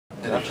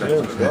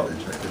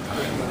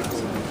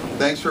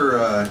Thanks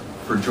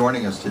for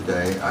joining us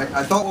today.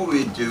 I thought what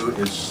we'd do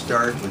is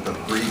start with a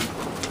brief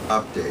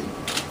update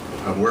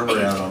of where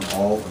we're at on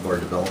all of our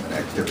development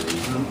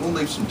activities, and we'll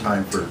leave some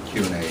time for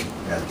Q&A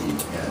at the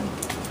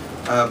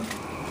end.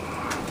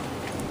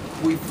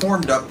 We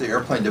formed up the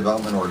Airplane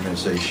Development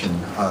Organization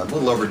a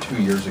little over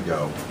 2 years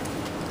ago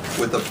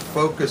with a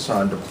focus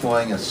on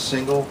deploying a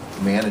single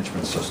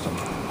management system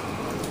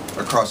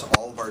across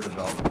all of our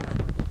development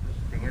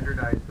to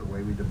standardize the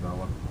way we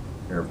develop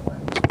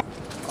airplanes,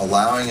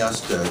 allowing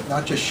us to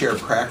not just share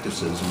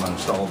practices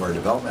amongst all of our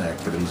development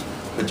activities,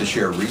 but to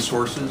share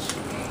resources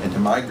and to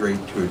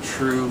migrate to a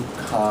true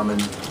common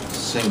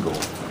single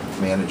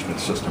management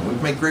system.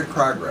 We've made great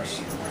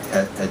progress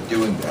at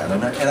doing that,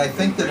 and I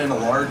think that in a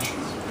large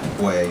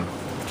way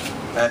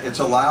it's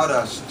allowed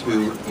us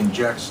to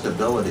inject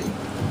stability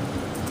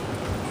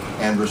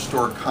and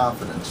restore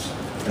confidence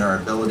in our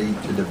ability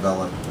to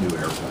develop new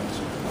airplanes.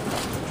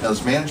 Now,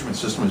 this management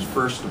system was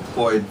first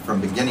deployed from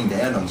beginning to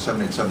end on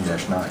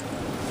 787-9,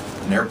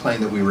 an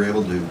airplane that we were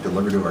able to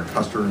deliver to our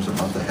customers a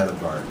month ahead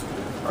of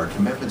our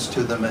commitments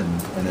to them,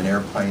 and an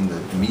airplane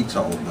that meets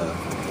all of the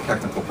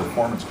technical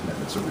performance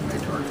commitments that we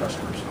made to our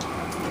customers.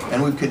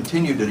 And we've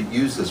continued to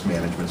use this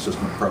management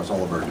system across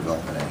all of our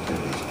development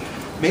activities.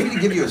 Maybe to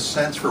give you a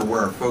sense for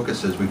where our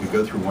focus is, we could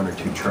go through one or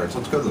two charts.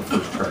 Let's go to the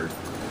first chart.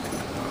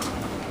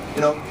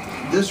 You know,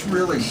 this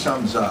really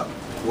sums up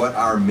what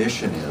our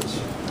mission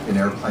is in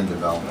airplane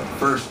development.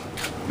 First,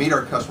 meet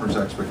our customers'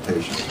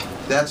 expectations.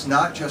 That's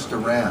not just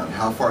around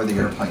how far the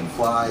airplane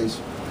flies,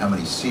 how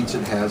many seats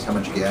it has, how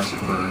much gas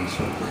it burns,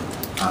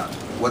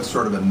 what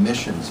sort of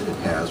emissions it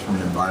has from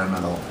an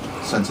environmental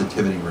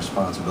sensitivity and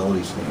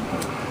responsibility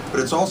standpoint. But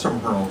it's also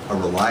from a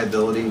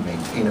reliability,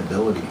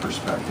 maintainability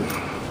perspective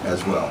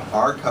as well.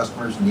 Our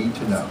customers need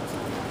to know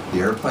the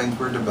airplanes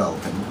we're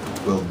developing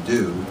will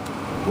do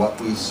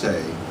what we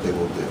say they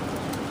will do.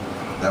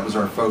 That was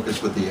our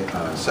focus with the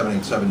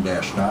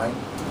 787-9,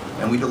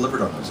 and we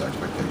delivered on those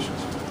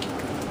expectations.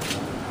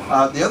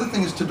 The other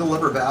thing is to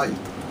deliver value.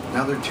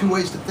 Now, there are two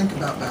ways to think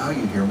about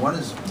value here. One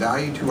is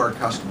value to our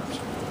customers,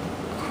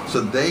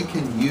 so they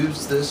can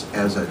use this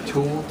as a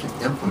tool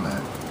to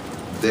implement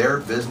their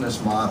business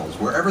models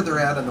wherever they're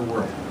at in the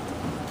world,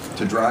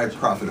 to drive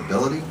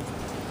profitability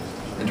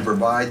and to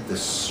provide the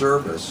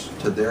service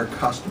to their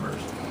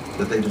customers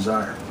that they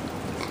desire.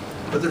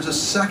 But there's a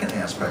second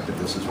aspect of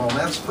this as well, and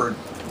that's to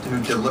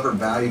deliver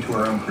value to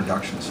our own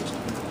production system.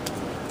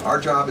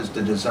 Our job is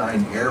to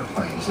design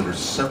airplanes that are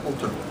simple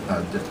to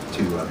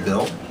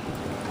build,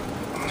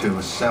 to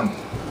assemble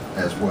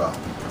as well.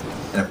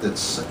 And if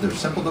they're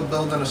simple to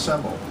build and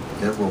assemble,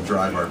 it will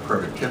drive our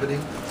productivity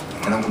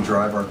and it will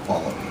drive our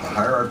quality. The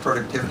higher our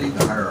productivity,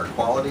 the higher our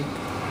quality,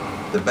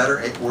 the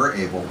better we're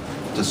able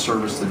to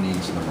service the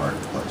needs in the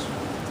marketplace.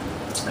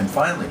 And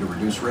finally, to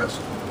reduce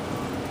risk.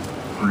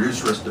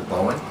 Reduce risk to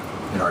Boeing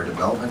in our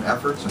development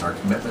efforts and our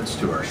commitments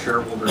to our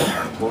shareholders and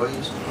our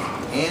employees,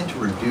 and to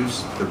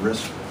reduce the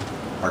risk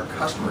our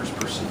customers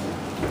perceive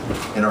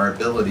in our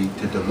ability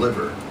to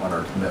deliver on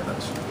our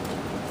commitments.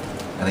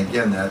 And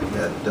again,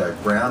 that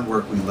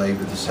groundwork we laid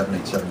with the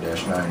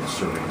 787-9 is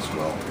serving us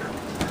well here.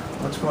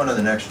 Let's go on to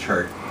the next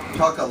chart.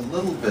 Talk a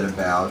little bit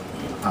about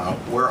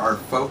where our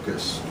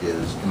focus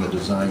is in the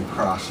design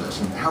process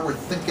and how we're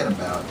thinking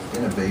about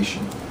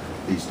innovation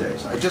these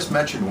days. I just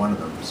mentioned one of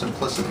them,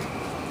 simplicity.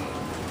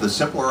 The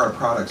simpler our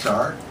products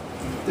are,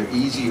 the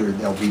easier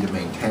they'll be to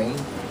maintain,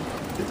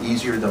 the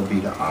easier they'll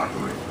be to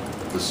operate.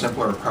 The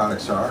simpler our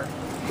products are,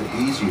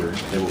 the easier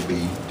they will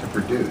be to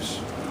produce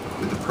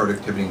with the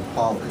productivity and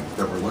quality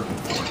that we're looking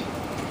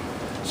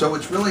for. So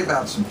it's really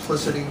about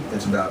simplicity,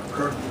 it's about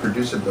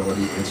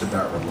producibility, it's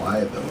about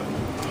reliability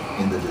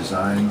in the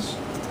designs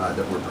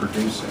that we're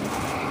producing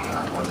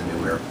on the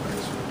new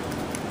airplanes.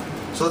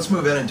 So let's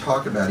move in and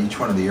talk about each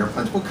one of the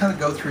airplanes. We'll kind of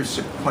go through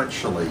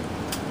sequentially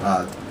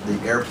the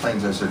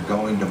airplanes as they're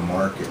going to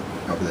market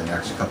over the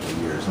next couple of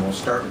years. And we'll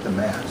start with the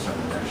MAX on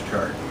the next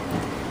chart.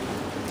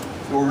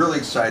 We're really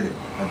excited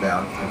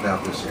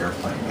about this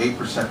airplane.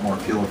 8% more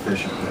fuel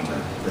efficient than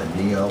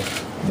the Neo,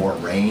 more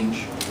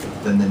range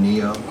than the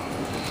Neo,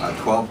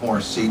 12 more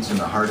seats in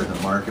the heart of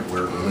the market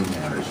where it really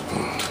matters.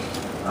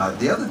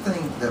 The other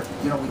thing that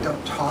we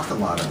don't talk a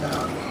lot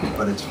about,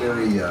 but it's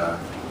very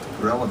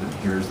relevant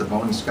here, is the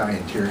Boeing Sky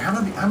Interior. How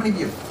many of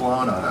you have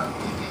flown on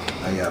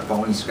a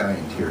Boeing Sky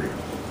Interior?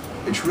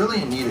 It's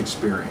really a neat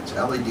experience.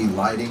 LED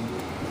lighting,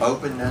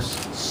 openness,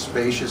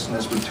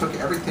 spaciousness. We took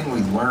everything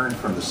we learned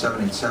from the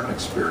 787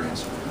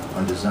 experience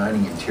on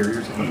designing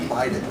interiors and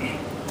applied it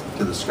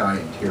to the Sky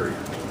Interior.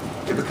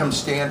 It becomes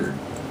standard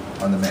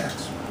on the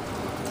MAX.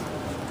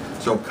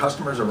 So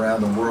customers around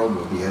the world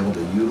will be able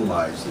to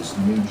utilize this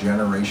new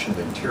generation of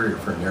interior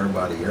for a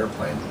narrow-body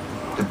airplane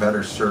to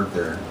better serve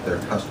their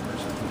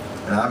customers.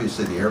 And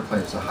obviously the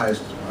airplane is the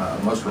highest,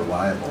 most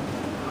reliable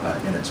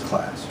in its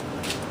class.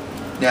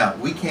 Now,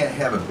 we can't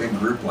have a big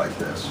group like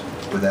this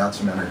without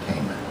some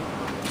entertainment.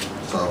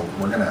 So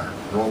we're going to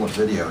roll a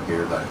video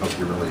here that I hope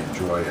you really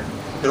enjoy,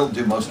 and it'll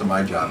do most of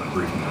my job in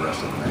briefing the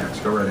rest of the MAX.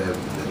 Go right ahead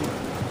with the video.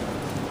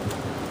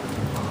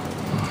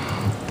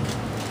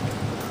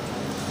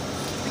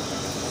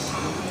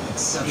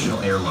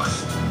 exceptional airline.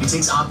 It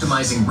takes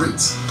optimizing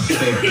routes,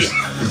 fares,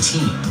 the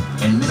team,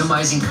 and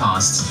minimizing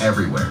costs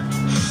everywhere.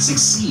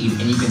 Succeed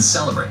and you can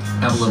celebrate,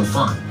 have a little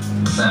fun.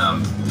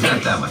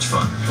 Not that much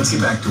fun. Let's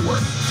get back to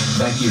work.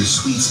 Back to your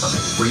sweet spot,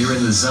 where you're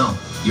in the zone,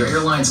 your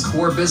airline's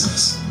core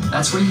business.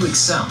 That's where you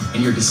excel,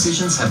 and your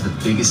decisions have the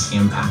biggest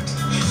impact.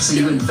 So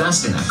you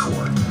invest in that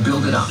core,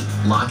 build it up,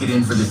 lock it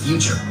in for the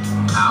future.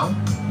 How?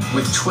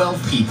 With 12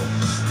 people,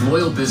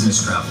 loyal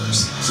business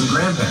travelers, some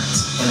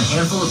grandparents, and a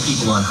handful of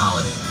people on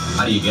holiday.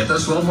 How do you get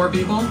those 12 more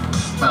people?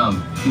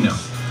 No,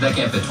 that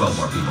can't fit 12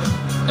 more people.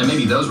 And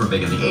maybe those were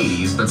big in the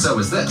 80s, but so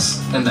was this,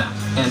 and that,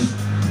 and,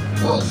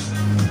 whoa.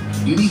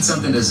 You need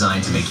something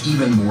designed to make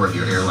even more of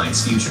your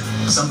airline's future.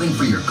 Something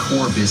for your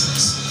core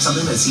business.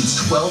 Something that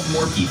seats 12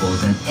 more people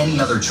than any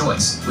other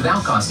choice,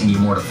 without costing you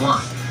more to fly.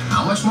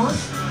 How much more?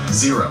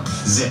 Zero.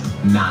 Zip.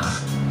 Nada.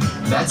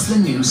 That's the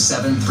new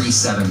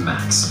 737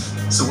 MAX.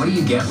 So what do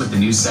you get with the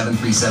new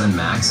 737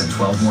 MAX and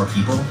 12 more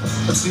people?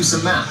 Let's do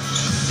some math.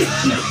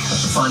 No,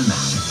 fun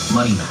math.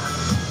 Money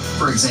math.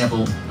 For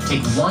example,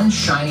 take one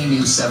shiny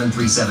new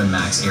 737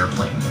 MAX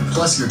airplane,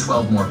 plus your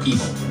 12 more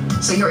people.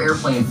 Say your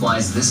airplane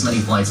flies this many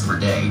flights per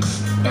day,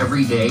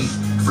 every day,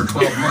 for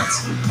 12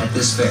 months, at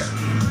this fare.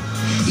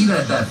 Even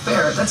at that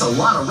fare, that's a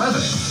lot of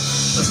revenue.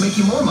 Let's make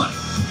you more money.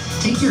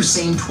 Take your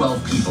same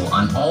 12 people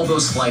on all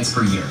those flights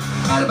per year,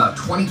 add about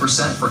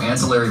 20% for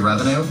ancillary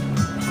revenue,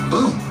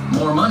 boom,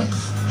 more money.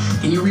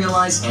 Can you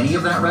realize any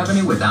of that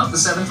revenue without the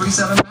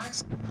 737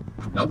 MAX?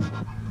 Nope.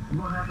 You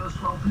won't have those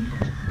 12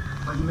 people.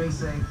 But you may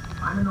say,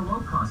 I'm in the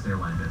low-cost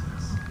airline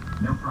business.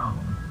 No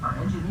problem. Our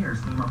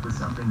engineers came up with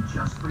something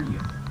just for you.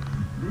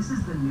 This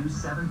is the new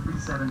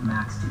 737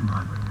 MAX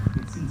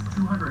 200. It seats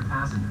 200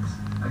 passengers.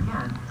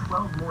 Again,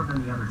 12 more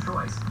than the other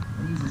choice,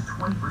 and uses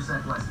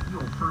 20% less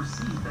fuel per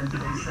seat than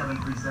today's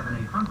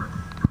 737-800.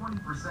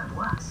 20%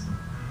 less.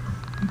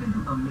 You can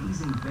do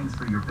amazing things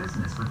for your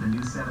business with the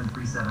new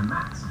 737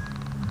 MAX.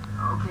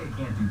 Okay, it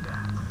can't do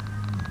that.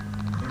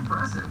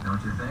 Impressive,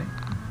 don't you think?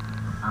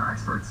 Our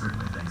experts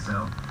certainly think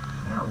so,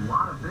 and a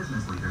lot of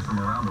business leaders from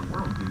around the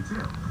world do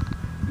too.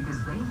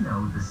 Because they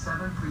know the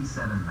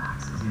 737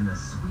 MAX is in the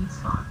sweet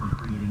spot for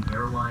creating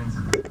airlines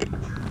of the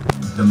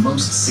future. The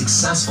most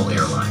successful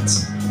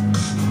airlines.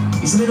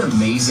 Isn't it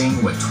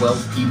amazing what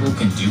 12 people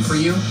can do for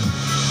you?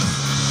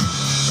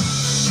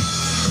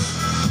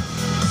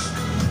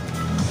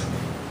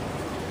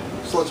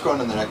 So let's go on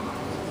to the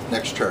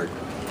next chart.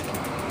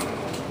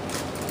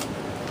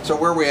 So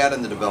where are we at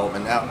in the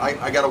development? Now,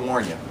 I got to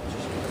warn you.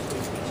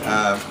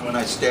 When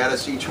I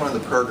status each one of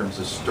the programs,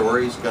 the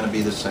story is going to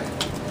be the same.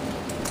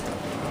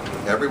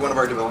 Every one of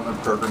our development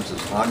programs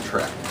is on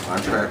track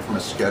from a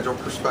schedule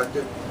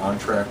perspective, on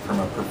track from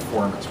a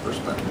performance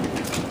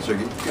perspective. So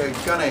you're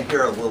going to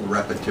hear a little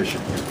repetition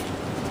here.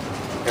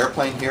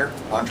 Airplane here,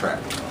 on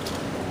track.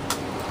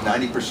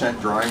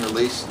 90% drawing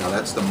release. Now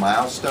that's the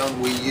milestone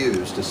we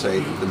use to say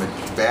that the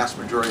vast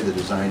majority of the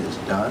design is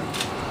done.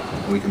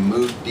 And we can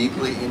move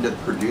deeply into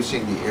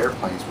producing the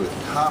airplanes with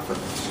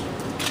confidence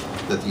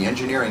that the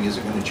engineering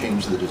isn't going to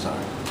change the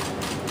design.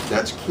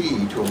 That's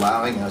key to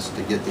allowing us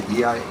to get the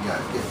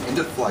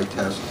into flight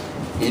test,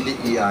 into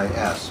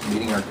EIS,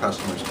 meeting our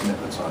customers'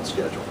 commitments on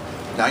schedule.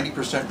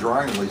 90%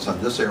 drawing release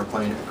on this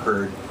airplane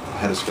occurred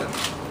ahead of schedule,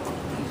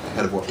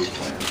 ahead of what we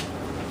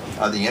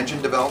planned. The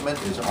engine development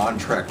is on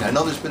track. Now, I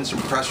know there's been some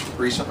press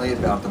recently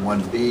about the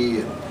 1B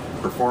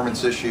and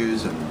performance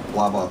issues and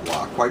blah, blah,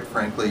 blah. Quite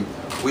frankly,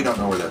 we don't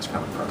know where that's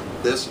coming from.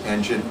 This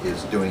engine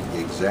is doing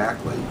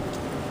exactly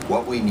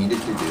what we needed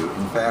to do.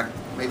 In fact,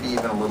 maybe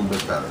even a little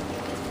bit better.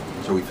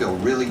 So we feel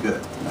really good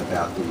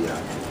about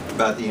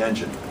the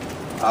engine.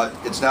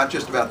 It's not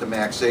just about the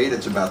MAX 8,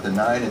 it's about the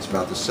 9, it's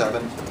about the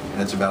 7,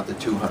 and it's about the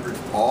 200.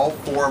 All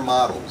four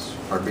models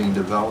are being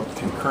developed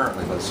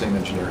concurrently by the same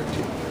engineering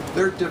team.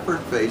 They're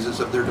different phases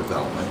of their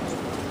development,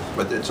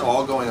 but it's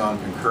all going on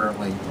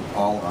concurrently,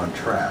 all on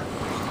track.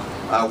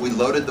 We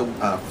loaded the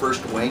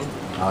first wing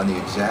on the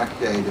exact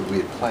day that we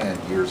had planned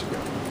years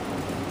ago.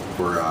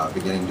 We're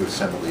beginning to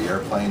assemble the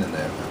airplane, and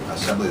the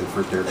assembly of the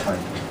first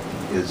airplane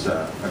is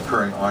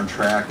occurring on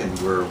track, and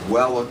we're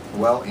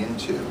well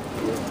into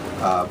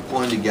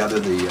pulling together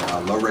the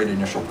low-rate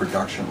initial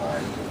production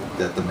line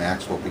that the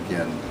MAX will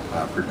begin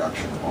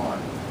production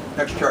on.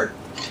 Next chart.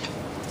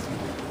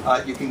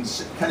 You can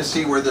kind of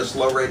see where this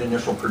low-rate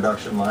initial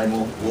production line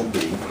will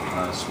be.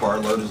 Spar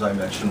load, as I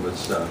mentioned,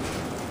 was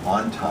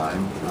on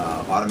time.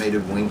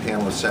 Automated wing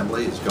panel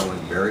assembly is going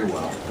very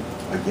well.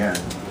 Again,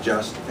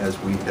 just as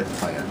we had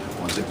planned.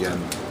 Once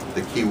again,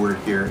 the key word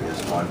here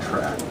is on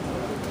track.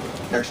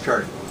 Next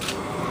chart.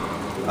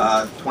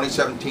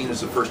 2017 is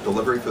the first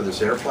delivery for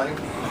this airplane.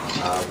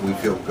 We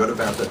feel good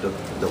about the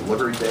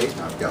delivery date.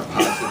 I've got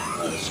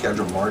positive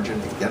schedule margin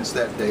against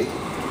that date.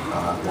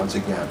 Once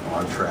again,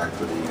 on track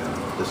for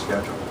the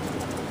schedule.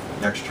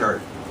 Next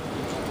chart.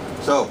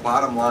 So,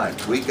 bottom line,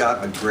 we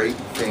got a great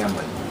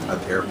family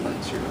of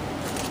airplanes here.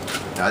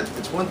 Now,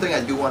 it's one thing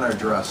I do want to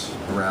address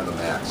around the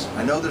MAX.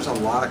 I know there's a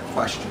lot of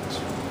questions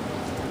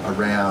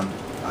around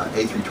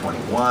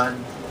A321,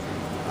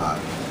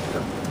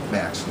 the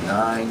MAX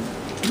 9,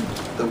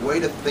 the way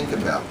to think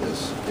about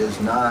this is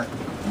not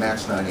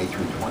MAX 9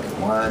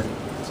 A321,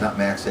 it's not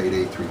MAX 8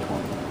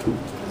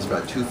 A320. It's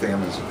about two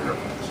families of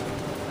airplanes.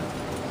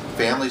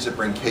 Families that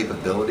bring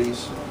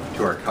capabilities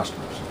to our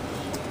customers.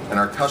 And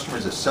our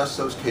customers assess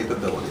those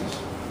capabilities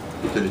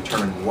to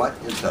determine what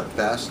is the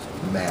best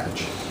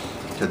match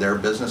to their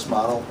business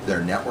model,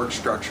 their network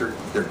structure,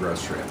 their growth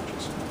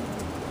strategies.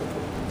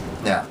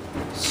 Now,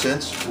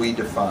 since we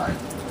defined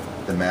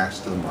the MAX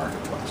to the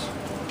marketplace,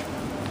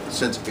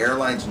 since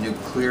airlines knew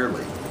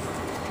clearly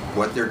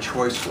what their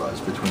choice was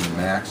between the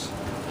MAX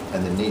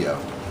and the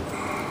NEO,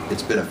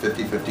 it's been a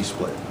 50-50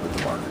 split with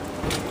the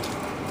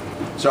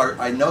market. So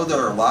I know there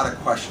are a lot of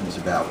questions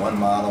about one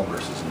model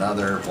versus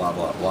another, blah,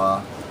 blah,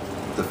 blah.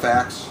 The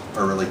facts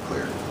are really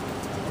clear.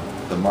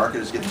 The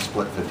market is getting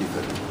split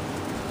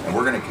 50-50. And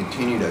we're going to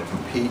continue to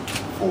compete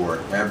for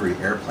every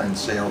airplane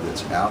sale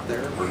that's out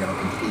there. We're going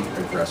to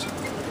compete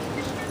aggressively.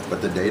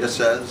 But the data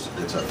says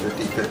it's a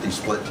 50-50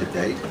 split to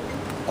date.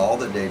 All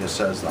the data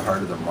says the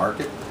heart of the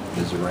market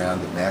is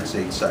around the MAX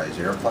 8 size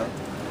airplane.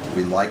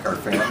 We like our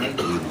family.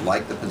 We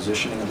like the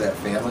positioning of that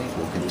family.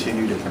 We'll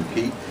continue to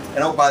compete.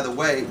 And oh, by the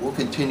way, we'll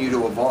continue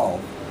to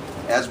evolve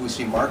as we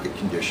see market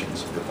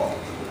conditions evolve.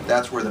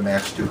 That's where the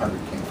MAX 200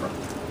 came from.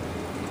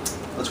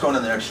 Let's go on to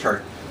the next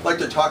chart. I'd like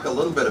to talk a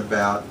little bit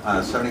about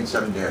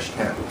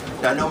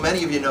 787-10. Now, I know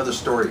many of you know the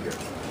story here.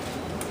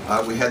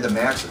 We had the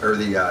MAX, or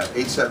the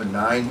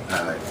 879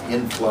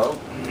 in flow,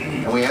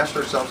 and we asked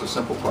ourselves a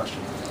simple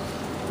question.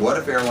 What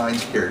if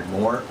airlines cared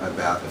more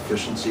about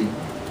efficiency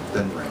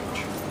than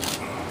range?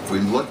 We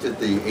looked at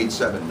the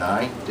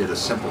 879, did a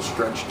simple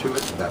stretch to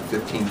it, about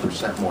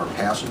 15% more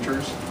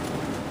passengers,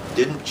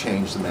 didn't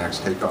change the MAX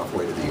takeoff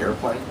weight of the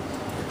airplane,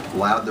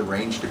 allowed the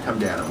range to come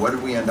down. And what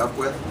did we end up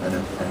with?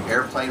 An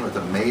airplane with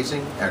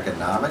amazing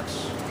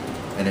economics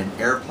and an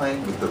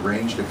airplane with the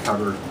range to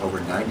cover over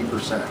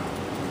 90%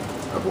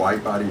 of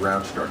wide-body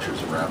route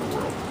structures around the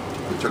world.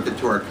 We took it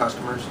to our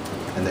customers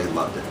and they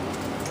loved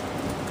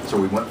it. So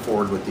we went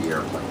forward with the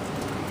airplane.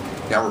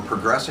 Now we're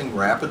progressing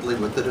rapidly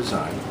with the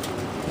design.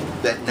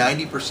 That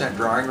 90%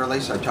 drawing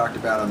release I talked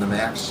about on the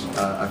MAX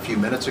a few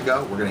minutes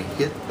ago, we're going to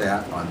hit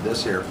that on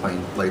this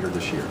airplane later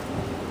this year.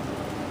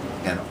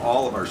 And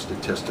all of our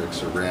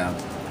statistics around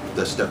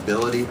the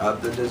stability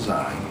of the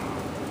design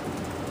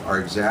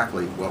are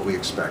exactly what we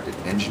expected.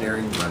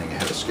 Engineering running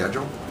ahead of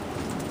schedule,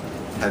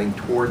 heading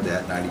toward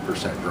that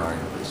 90% drawing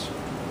release.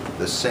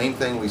 The same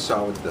thing we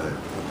saw with the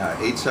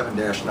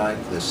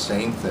 87-9, the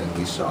same thing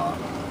we saw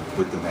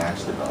with the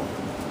MAX development.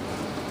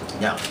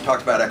 Now,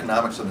 talked about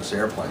economics on this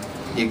airplane.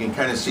 You can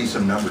kind of see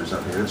some numbers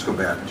up here. Let's go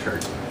back and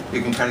chart.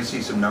 You can kind of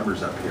see some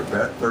numbers up here.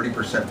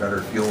 30%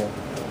 better fuel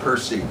per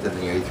seat than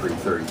the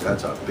A330.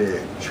 That's a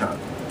big chunk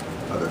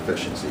of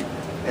efficiency.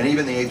 And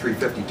even the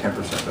A350,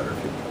 10% better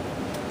fuel.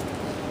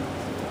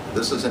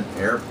 This is an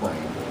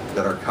airplane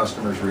that our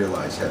customers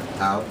realize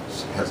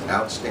has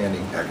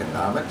outstanding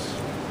economics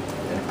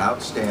and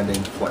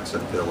outstanding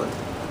flexibility.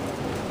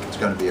 It's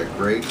going to be a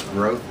great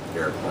growth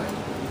airplane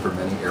for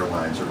many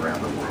airlines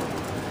around the world.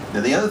 Now,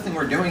 the other thing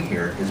we're doing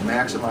here is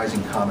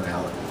maximizing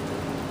commonality.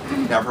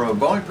 Now, from a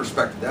Boeing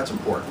perspective, that's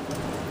important.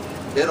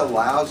 It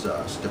allows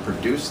us to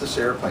produce this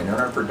airplane in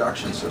our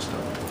production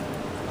system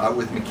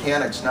with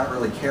mechanics not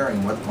really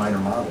caring what minor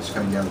models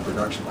coming down the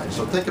production line.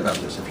 So think about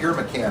this. If you're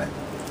a mechanic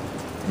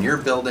and you're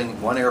building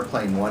one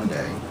airplane one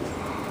day,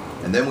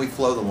 and then we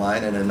flow the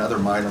line and another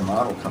minor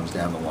model comes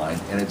down the line,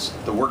 and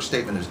the work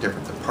statement is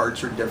different, the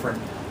parts are different,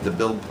 the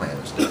build plan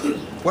is different.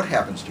 What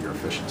happens to your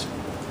efficiency?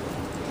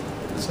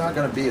 It's not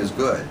going to be as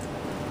good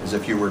as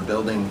if you were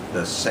building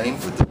the same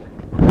with the same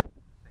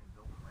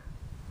build plan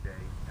day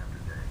after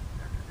day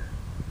after day.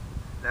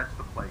 That's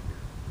the play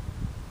here.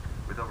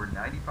 With over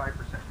 95%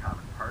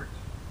 common parts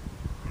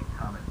and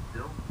common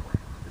build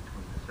plans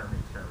between the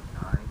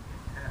 787-9 and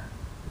 10,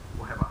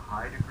 we'll have a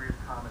high degree of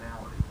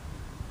commonality,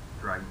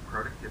 driving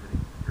productivity,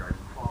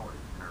 driving quality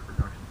in our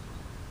production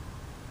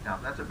system. Now,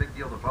 that's a big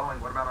deal to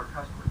Boeing. What about our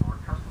customers? Well,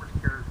 our customers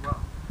care as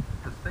well.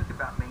 Because think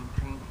about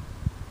maintaining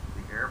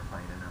the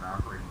airplane in an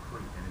operating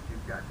fleet, and if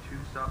you've got two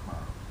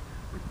submodels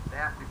with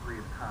that degree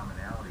of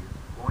commonality,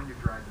 it's going to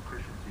drive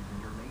efficiencies in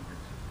your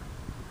maintenance system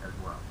as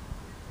well.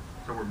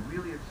 So we're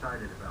really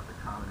excited about the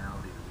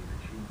commonality that we've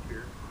achieved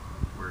here.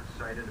 We're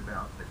excited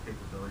about the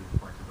capability and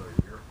flexibility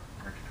of the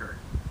airplane. Next chart.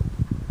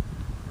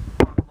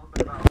 Talk a little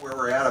bit about where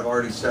we're at. I've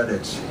already said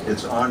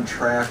it's on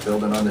track,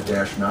 building on the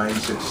 -9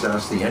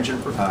 success. The engine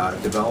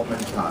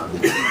development, the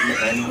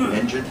GE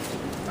engine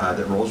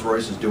that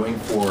Rolls-Royce is doing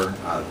for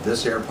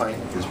this airplane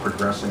is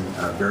progressing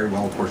very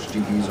well. Of course,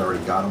 GE's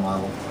already got a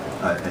model,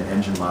 an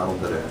engine model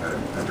that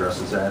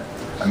addresses that.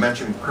 I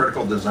mentioned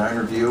critical design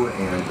review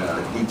and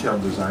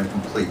detailed design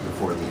complete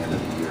before the end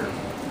of the year.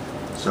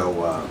 So,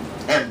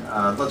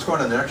 let's go on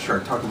to the next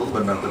chart, talk a little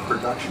bit about the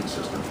production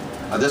system.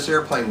 This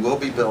airplane will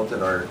be built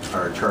at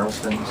our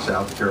Charleston,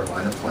 South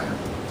Carolina plant.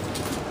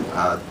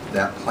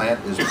 That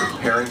plant is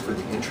preparing for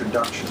the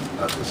introduction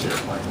of this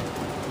airplane.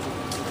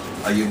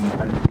 You can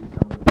kind of read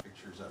some of the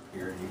pictures up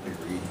here, and you can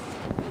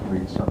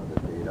read some of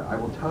the data. I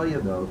will tell you,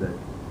 though, that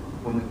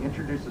when we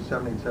introduced the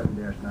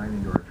 787-9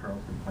 into our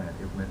Charleston plant,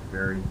 it went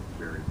very,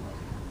 very well.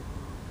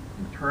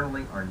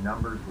 Internally, our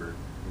numbers were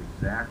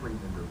exactly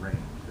in the range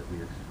that we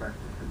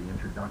expected for the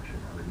introduction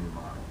of a new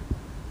model.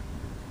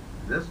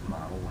 This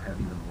model will have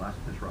even less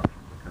disruption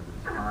because of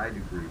its high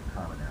degree of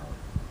commonality.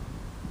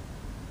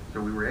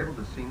 So we were able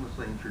to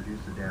seamlessly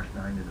introduce the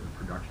 -9 into the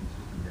production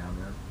system down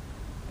there,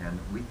 and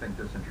we think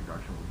this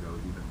introduction will go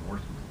even more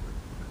smoothly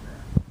than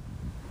that.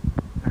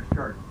 Next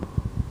chart.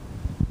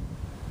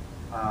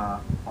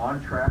 On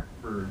track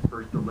for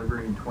first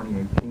delivery in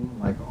 2018.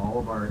 Like all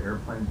of our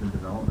airplanes in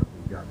development,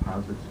 we've got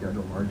positive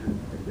schedule margin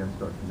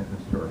against our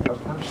commitments to our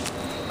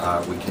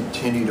customers. We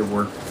continue to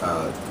work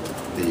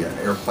the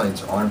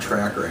airplanes on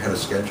track or ahead of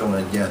schedule,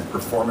 and again,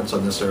 performance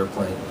on this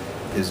airplane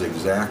is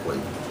exactly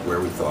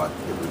where we thought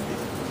it would be.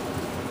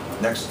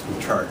 Next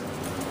chart.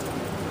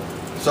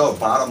 So,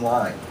 bottom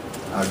line,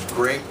 a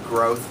great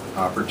growth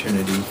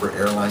opportunity for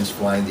airlines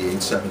flying the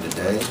 87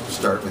 today.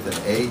 Start with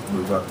an 8,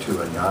 move up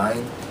to a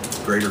 9,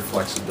 greater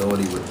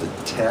flexibility with the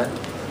 10.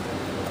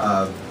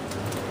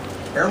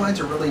 Airlines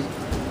are really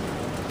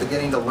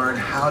beginning to learn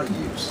how to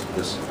use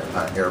this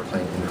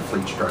airplane in their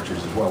fleet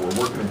structures as well. We're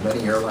working with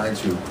many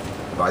airlines who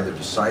have either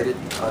decided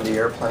on the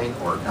airplane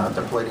or are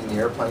contemplating the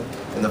airplane,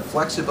 and the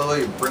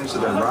flexibility it brings to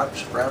their route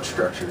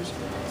structures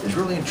is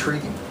really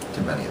intriguing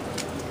to many of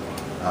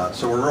them.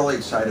 So we're really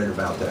excited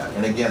about that.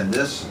 And again,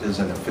 this is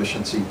an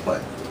efficiency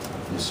play.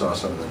 You saw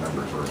some of the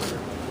numbers earlier.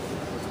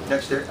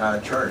 Next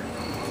chart,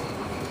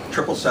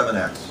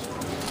 777X.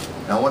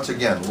 Now once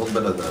again, a little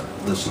bit of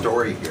the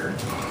story here.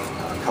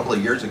 A couple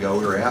of years ago,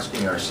 we were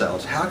asking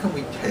ourselves, how can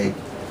we take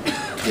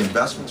the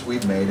investments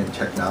we've made in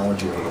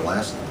technology over the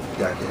last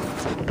decade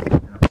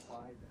and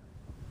apply them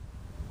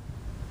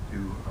to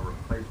a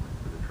replacement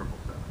for the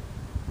 777?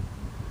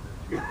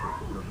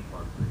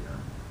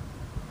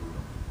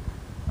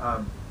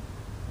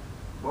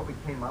 What we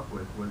came up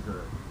with was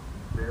a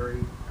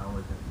very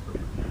elegant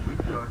solution. We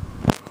took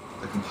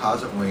the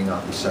composite wing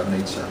off the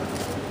 787,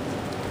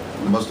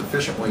 the most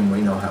efficient wing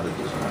we know how to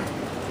design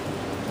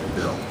and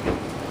build,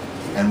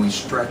 and we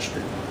stretched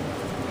it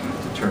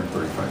to turn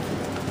 35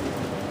 feet.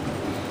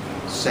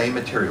 Same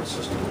material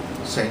system,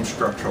 same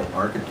structural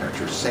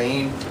architecture,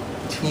 same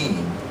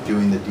team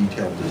doing the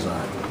detailed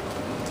design.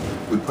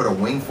 We put a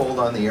wing fold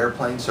on the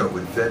airplane so it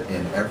would fit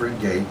in every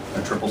gate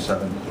a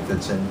 777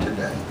 fits in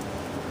today.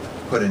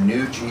 Put a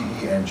new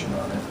GE engine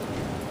on it.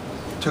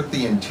 Took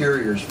the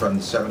interiors from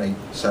the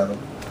 787,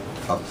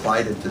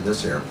 applied it to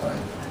this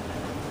airplane.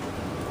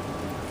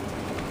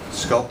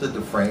 Sculpted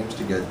the frames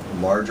to get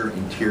larger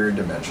interior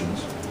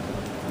dimensions,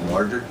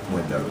 larger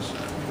windows,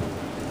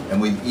 and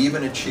we've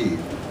even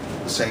achieved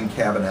the same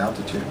cabin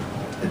altitude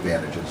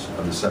advantages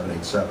of the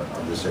 787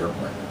 on this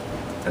airplane.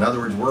 In other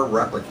words, we're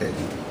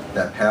replicating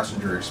that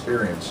passenger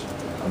experience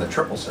on the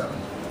 777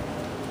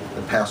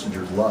 that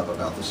passengers love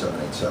about the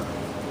 787.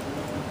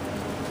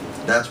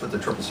 That's what the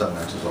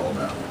 777X is all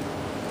about.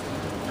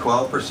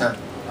 12%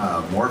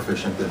 more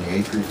efficient than the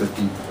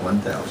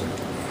A350-1000.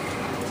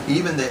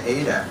 Even the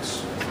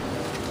 8X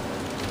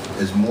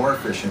is more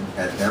efficient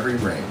at every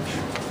range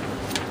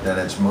than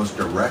its most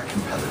direct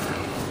competitor,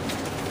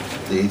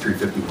 the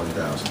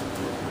A350-1000.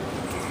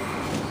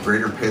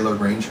 Greater payload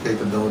range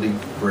capability,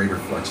 greater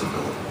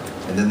flexibility.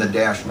 And then the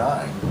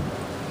 -9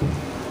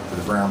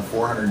 with around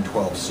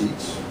 412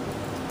 seats,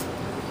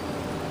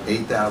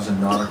 8,000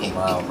 nautical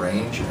mile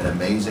range, and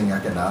amazing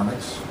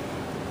economics.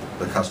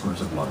 The customers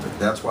have loved it.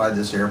 That's why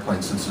this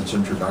airplane, since its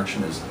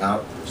introduction, has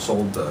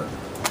outsold the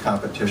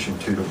competition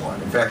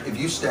 2-to-1. In fact, if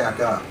you stack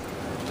up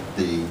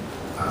the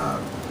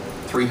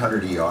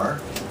 300ER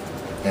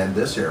and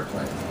this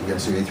airplane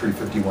against the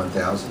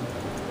A350-1000,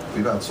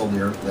 we've outsold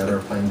that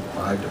airplane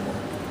 5-to-1.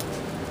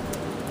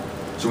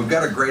 So we've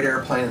got a great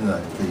airplane in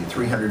the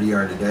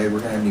 300ER today. We're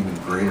going to have an even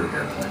greater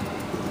airplane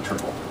with the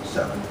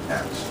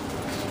 777X.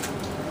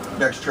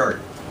 Next chart.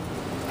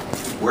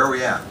 Where are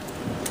we at?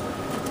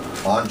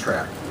 On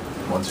track.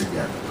 Once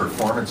again,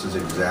 performance is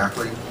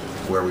exactly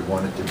where we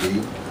want it to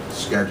be.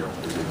 Schedule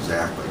is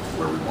exactly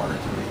where we want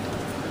it to be.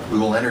 We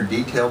will enter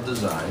detailed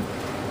design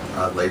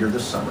later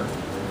this summer,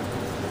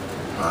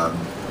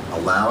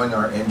 allowing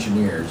our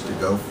engineers to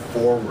go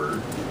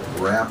forward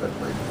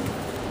rapidly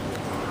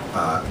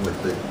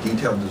with the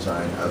detailed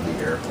design of the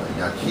airplane.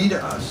 Now, key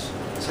to us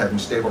is having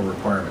stable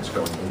requirements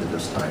going into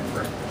this time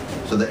frame.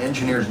 So the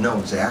engineers know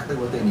exactly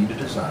what they need to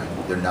design.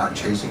 They're not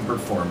chasing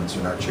performance,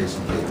 they're not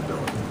chasing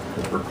capability.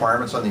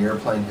 Requirements on the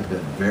airplane have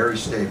been very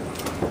stable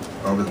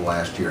over the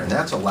last year, and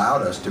that's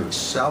allowed us to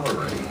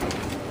accelerate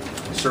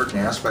certain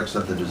aspects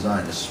of the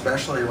design,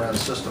 especially around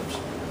systems.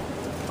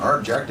 Our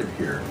objective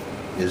here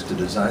is to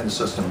design the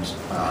systems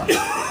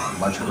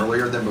much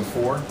earlier than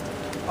before,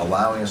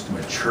 allowing us to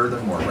mature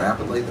them more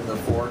rapidly than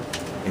before,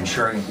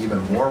 ensuring an even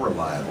more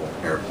reliable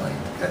airplane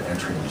at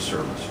entry into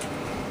service.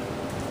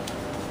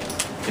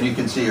 And you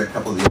can see a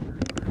couple of the other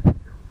details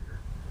here.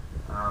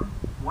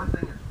 One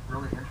thing that's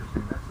really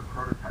interesting, that's the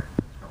prototype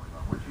that's going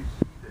on. What you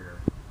see there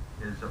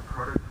is a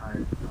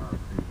prototype of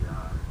the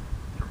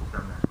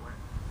 777X wing.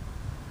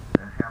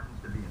 That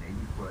happens to be an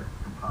 80-foot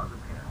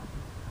composite panel.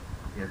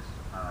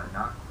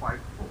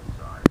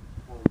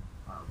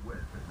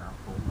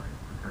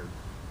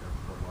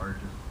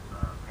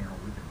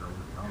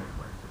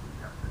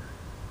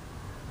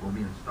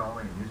 be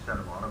installing a new set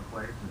of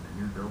autoclaves in the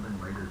new building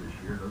later this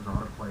year. Those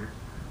autoclaves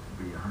will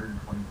be 120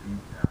 feet in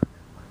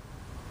length,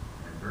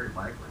 and very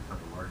likely some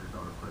of the largest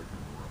autoclaves in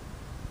the world.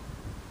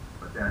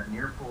 But that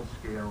near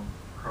full-scale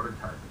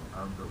prototyping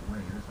of the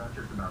wing, and it's not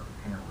just about the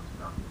panel, it's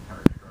about the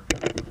entire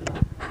structure,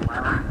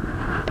 allowing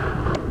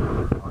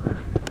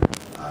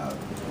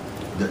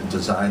the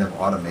design of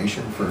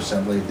automation for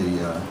assembly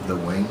of the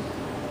wing,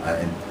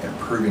 and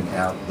proving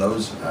out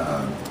those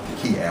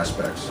key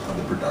aspects of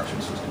the production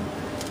system,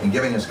 and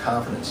giving us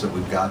confidence that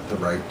we've got the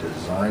right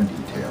design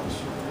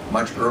details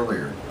much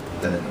earlier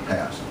than in the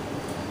past.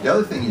 The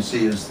other thing you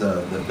see is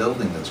the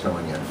building that's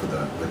going in for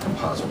the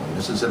composite wing.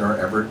 This is at our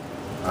Everett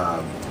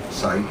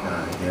site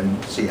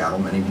in Seattle.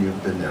 Many of you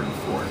have been there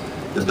before.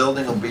 The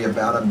building will be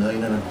about 1.25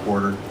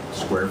 million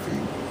square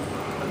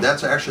feet.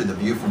 That's actually the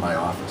view from my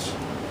office.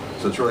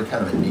 So it's really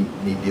kind of a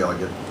neat deal. I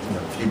get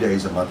a few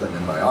days a month I'm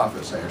in my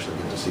office, I actually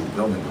get to see the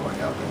building going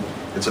up. And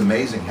it's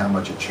amazing how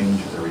much it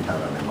changes every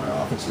time I'm in my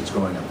office. It's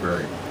going up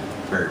very,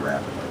 very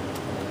rapidly.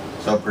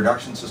 So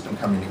production system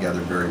coming together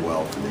very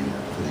well for the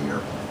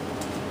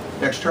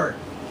airplane. Next chart.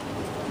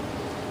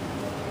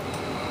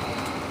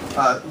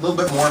 A little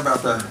bit more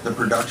about the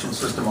production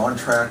system. On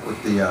track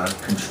with the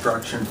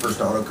construction,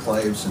 first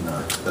autoclaves in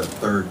the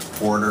third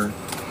quarter.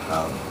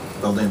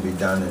 Building will be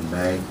done in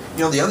May. You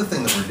know, the other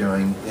thing that we're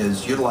doing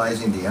is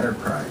utilizing the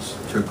enterprise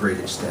to a great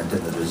extent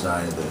in the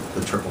design of the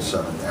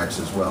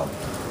 777X as well.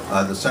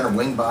 The center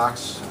wing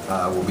box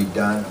will be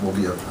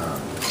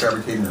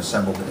fabricated and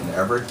assembled in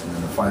Everett, and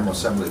then the final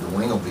assembly of the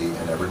wing will be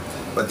in Everett.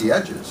 But the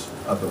edges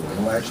of the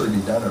wing will actually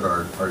be done at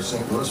our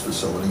St. Louis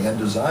facility and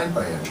designed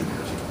by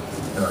engineers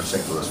in our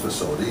St. Louis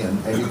facility.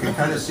 And you can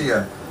kind of see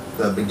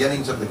the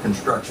beginnings of the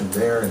construction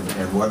there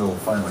and what it will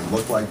finally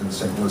look like in the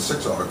St. Louis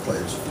 6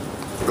 autoclaves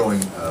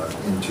going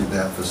into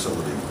that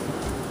facility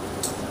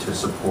to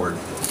support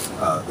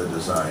the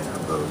design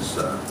of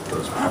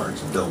those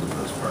parts and building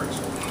those parts.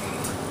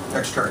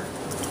 Next chart.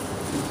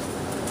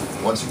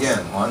 Once again,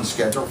 on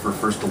schedule for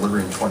first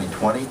delivery in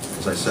 2020.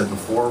 As I said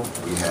before,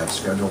 we have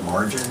schedule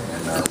margin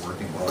and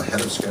working well ahead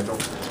of schedule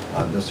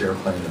on this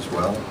airplane as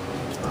well.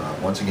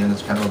 Once again,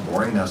 it's kind of a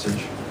boring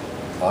message.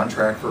 On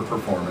track for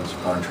performance,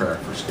 on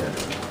track for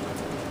schedule.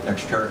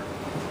 Next chart.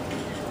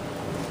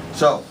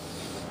 So,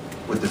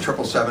 with the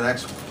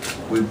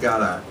 777X, we've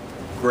got a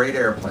great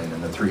airplane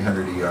in the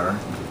 300ER.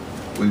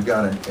 We've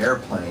got an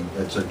airplane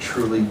that's a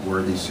truly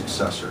worthy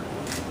successor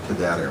to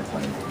that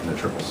airplane in the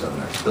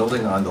 777X,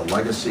 building on the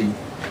legacy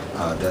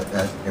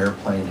that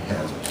airplane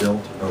has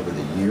built over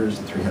the years,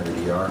 the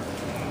 300ER,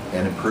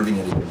 and improving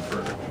it even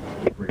further.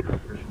 Greater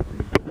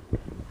efficiency,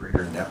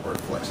 greater network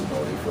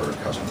flexibility for our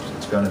customers.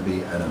 It's going to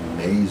be an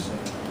amazing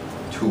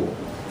tool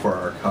for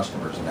our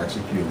customers in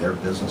executing their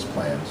business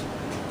plans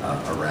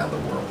around the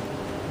world.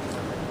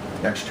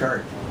 Next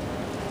chart.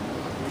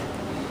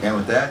 And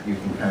with that, you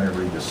can kind of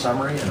read the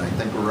summary, and I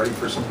think we're ready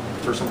for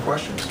some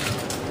questions.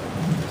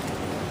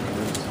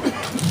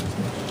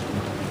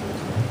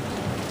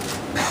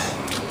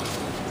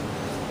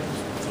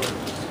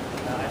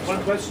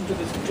 One question to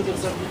this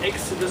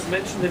 777X. You just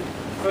mentioned that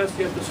first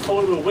you have this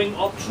foldable wing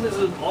option. Is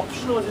it an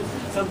option or is it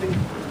something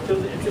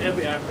built into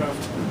every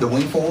aircraft? The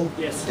wing fold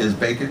yes. is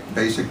basic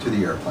to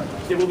the airplane.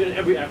 It will be in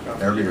every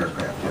aircraft? Every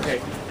aircraft, yes. Okay.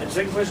 And the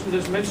second question, you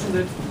just mentioned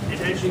that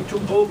it actually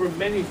took over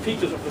many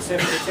features of the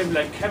 787,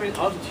 like cabin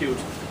altitude.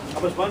 I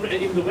was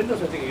wondering, even the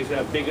windows I think is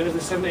bigger than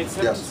the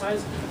 787 yes.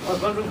 size. I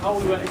was wondering how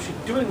we were actually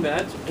doing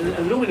that in an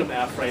aluminum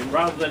airframe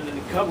rather than in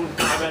the carbon.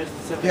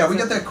 Yeah, we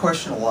get that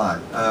question a lot.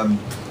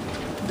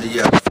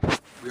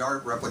 We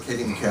are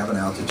replicating the cabin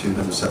altitude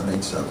of the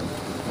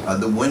 787.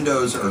 The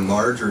windows are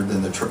larger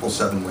than the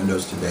 777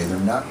 windows today. They're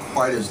not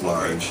quite as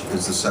large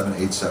as the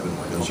 787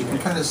 windows. You can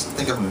kind of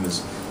think of them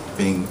as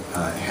being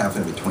half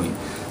in between.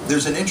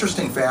 There's an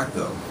interesting fact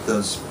though.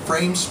 The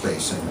frame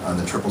spacing on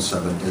the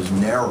 777 is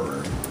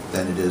narrower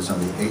than it is on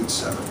the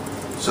 87,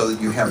 so that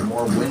you have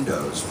more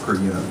windows per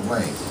unit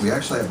length. We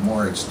actually have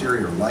more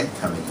exterior light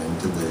coming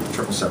into the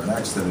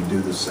 777X than we do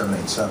the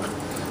 787.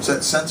 So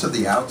that sense of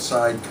the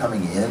outside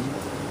coming in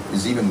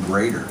is even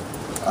greater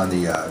on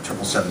the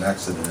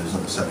 777X than it is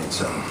on the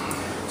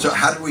 787. So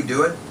how do we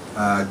do it?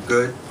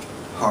 Good,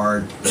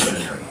 hard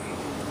engineering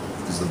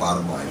is the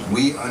bottom line.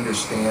 We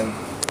understand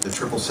the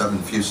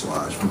 777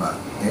 fuselage from an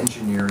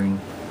engineering,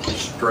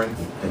 strength,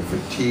 and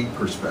fatigue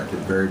perspective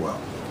very well.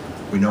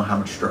 We know how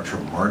much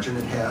structural margin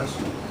it has.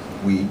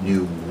 We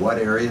knew what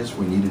areas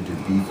we needed to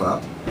beef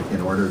up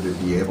in order to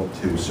be able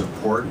to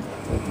support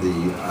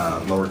the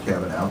lower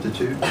cabin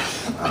altitude.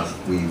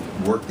 We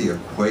worked the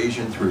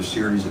equation through a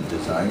series of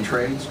design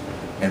trades,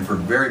 and for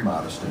very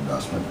modest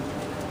investment,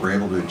 we're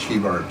able to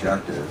achieve our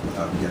objective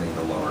of getting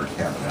the lower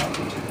cabin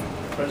altitude.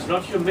 But it's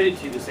not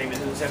humidity the same as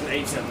in the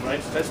 787,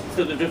 right? That's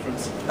still the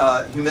difference.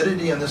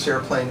 Humidity in this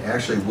airplane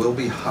actually will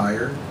be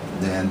higher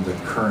than the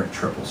current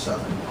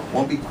 777.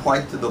 Won't be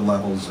quite to the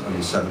levels of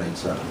the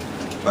 787,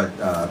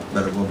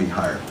 but it will be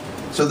higher.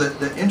 So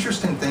the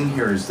interesting thing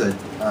here is that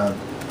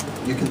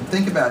you can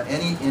think about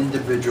any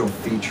individual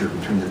feature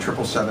between the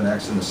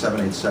 777X and the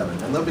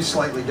 787, and they'll be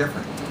slightly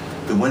different.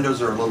 The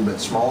windows are a little bit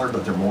smaller,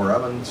 but they're more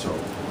of them, so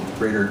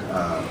greater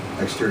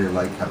exterior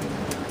light coming in.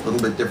 A little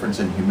bit difference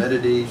in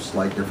humidity,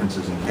 slight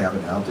differences in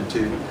cabin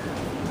altitude.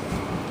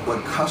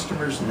 What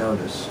customers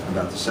notice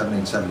about the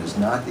 787 is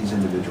not these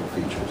individual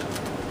features.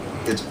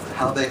 It's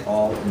how they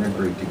all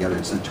integrate together.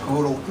 It's the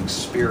total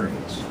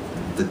experience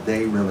that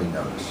they really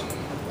notice.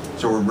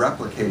 So we're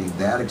replicating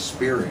that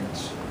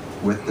experience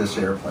with this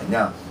airplane.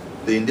 Now,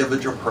 the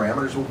individual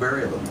parameters will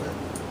vary a little bit,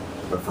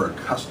 but for a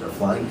customer,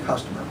 flying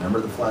customer, remember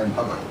the flying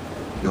public,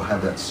 you'll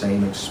have that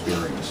same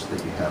experience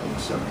that you have in the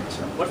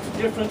 787. What's the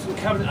difference in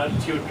cabin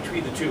altitude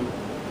between the two?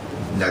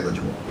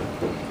 Negligible.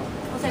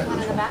 We'll take one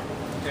in the back.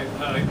 Okay,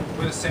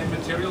 with the same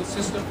material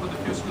system for the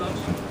fuselage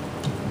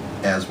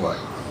As what?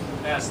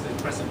 as the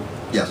present?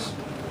 Yes.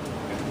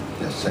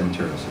 Yes, same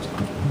material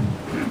system.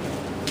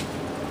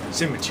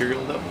 Same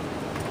material though?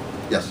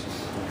 Yes.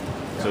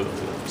 So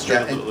straight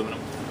up and- aluminum?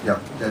 Yeah,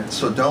 and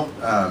so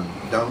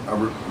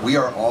we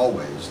are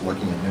always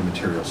looking at new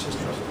material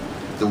systems.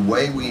 The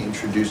way we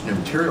introduce new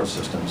material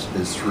systems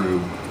is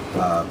through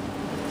a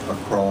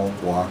crawl,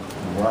 walk,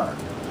 run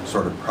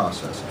sort of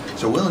process.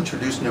 So we'll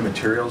introduce new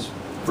materials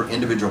for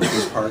individual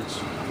piece parts,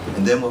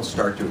 and then we'll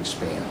start to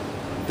expand.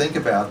 Think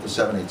about the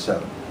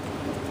 787.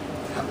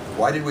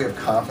 Why did we have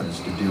confidence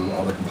to do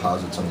all the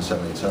composites on the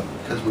 787?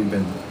 Because we've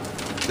been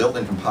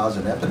building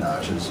composite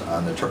empennages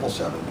on the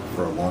 777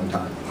 for a long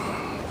time.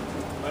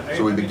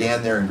 So we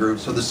began there in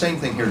groups. So the same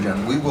thing here,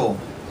 John.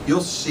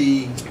 You'll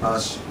see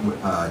us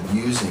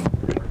using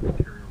different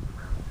materials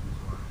around the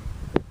fuselage,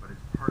 but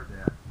it's part of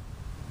that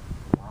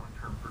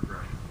long-term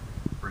progression,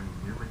 bringing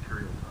new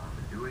materials on,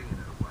 but doing it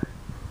in a way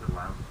that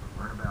allows us to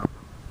learn about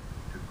them,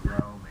 to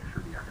grow, make sure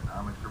the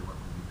economics are what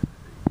we need them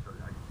to be. So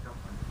I don't,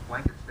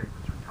 blanket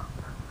statements are tough.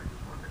 I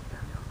just wanted to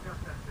cameo.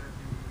 Just that the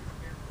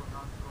scale will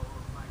not go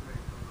migrate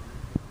from the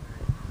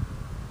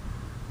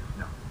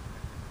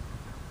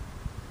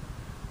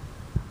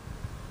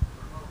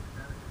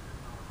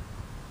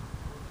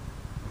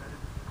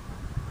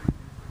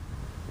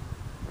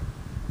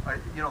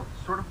No.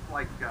 Sort of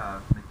like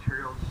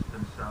materials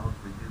themselves,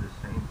 we do the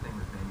same thing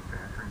with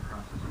manufacturing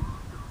processes.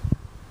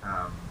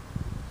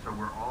 So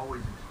we're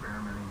always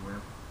experimenting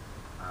with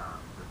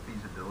the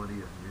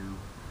feasibility of new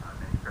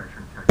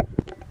manufacturing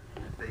techniques.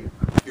 If they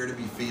appear to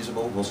be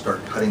feasible, we'll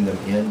start cutting them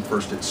in,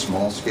 first at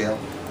small scale,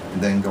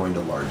 and then going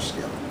to large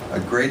scale. A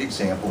great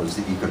example is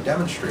the Eco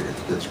Demonstrator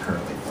that's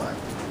currently flying.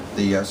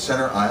 The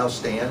center aisle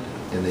stand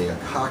in the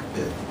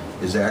cockpit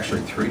is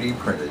actually 3D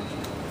printed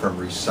from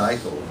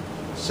recycled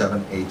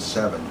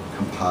 787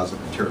 composite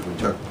materials. We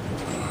took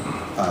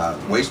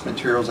waste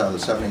materials out of the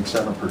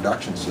 787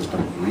 production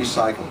system,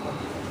 recycled them,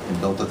 and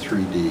built a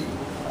 3D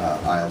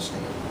aisle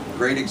stand.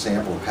 Great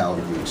example of how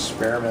you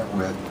experiment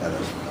with at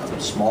a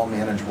small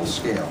manageable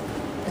scale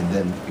and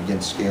then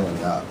begin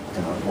scaling up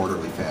in an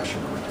orderly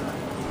fashion over time.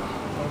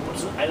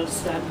 What's an aisle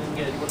stand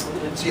again?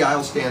 The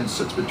aisle stand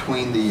sits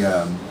between the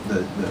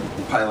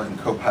pilot and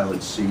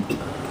co-pilot seat.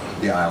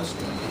 The aisle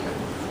stand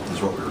is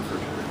what we refer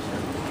to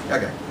as.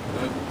 Okay.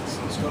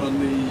 Scott, on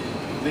the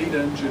lead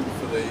engine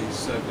for the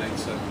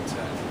 787-10,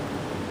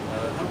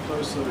 how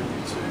close are you to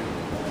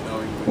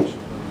knowing which of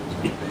them is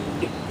going to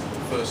be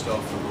first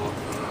off the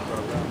market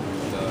program?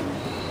 And are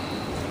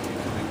you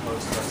coming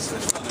close to that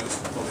decision? I know it's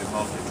probably a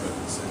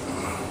market-driven decision.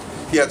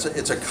 Yeah,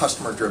 it's a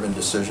customer-driven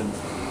decision.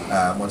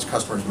 Once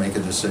customers make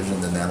a decision,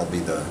 then that'll be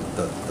the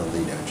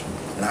lead engine.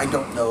 And I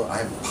don't know,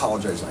 I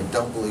apologize, I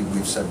don't believe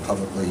we've said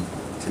publicly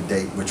to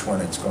date which one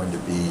it's going to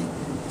be,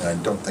 and I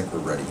don't think we're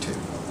ready to.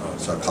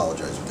 So I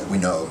apologize for that. We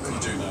know. You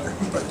do know.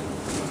 But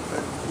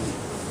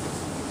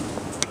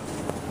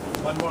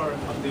One more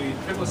on the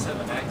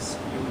 777X,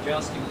 you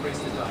just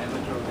increased the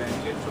diameter of the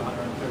engine to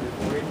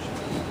 134 inch.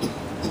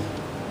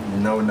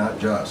 no, not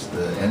just.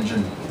 The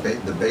engine,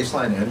 the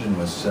baseline engine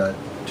was set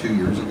 2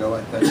 years ago,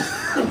 I think.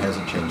 It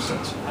hasn't changed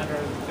since.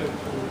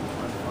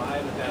 132.5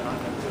 and then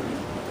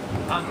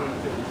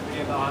 133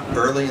 and 100.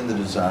 Early in the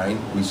design,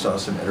 we saw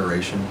some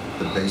iteration.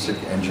 The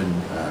basic engine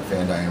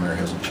fan diameter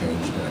hasn't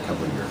changed in a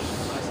couple of years.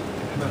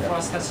 And the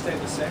thrust has stayed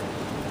the same?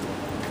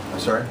 I'm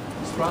sorry?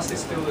 Thrust is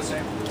still the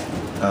same?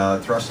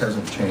 Thrust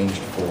hasn't changed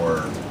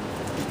for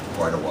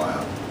quite a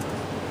while.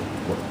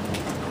 A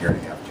year and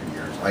a half, 2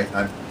 years.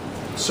 I'm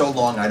so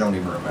long I don't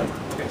even remember.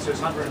 Okay, so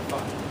it's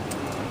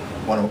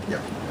 105.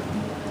 Yeah.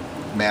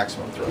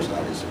 Maximum thrust,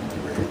 obviously, would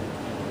be rated.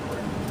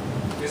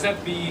 Is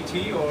that BET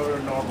or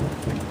normal?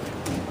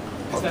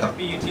 Is that a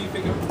BET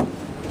figure? Off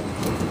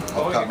the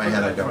top of my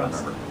head, I don't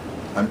Thrust.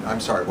 remember. I'm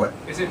sorry, what?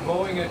 Is it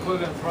Boeing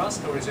equivalent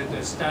thrust or is it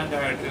a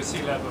standard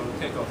sea level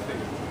takeoff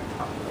figure?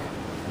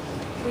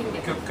 We can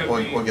get Could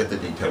We'll get the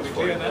details we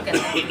for you. clear that?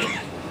 Okay.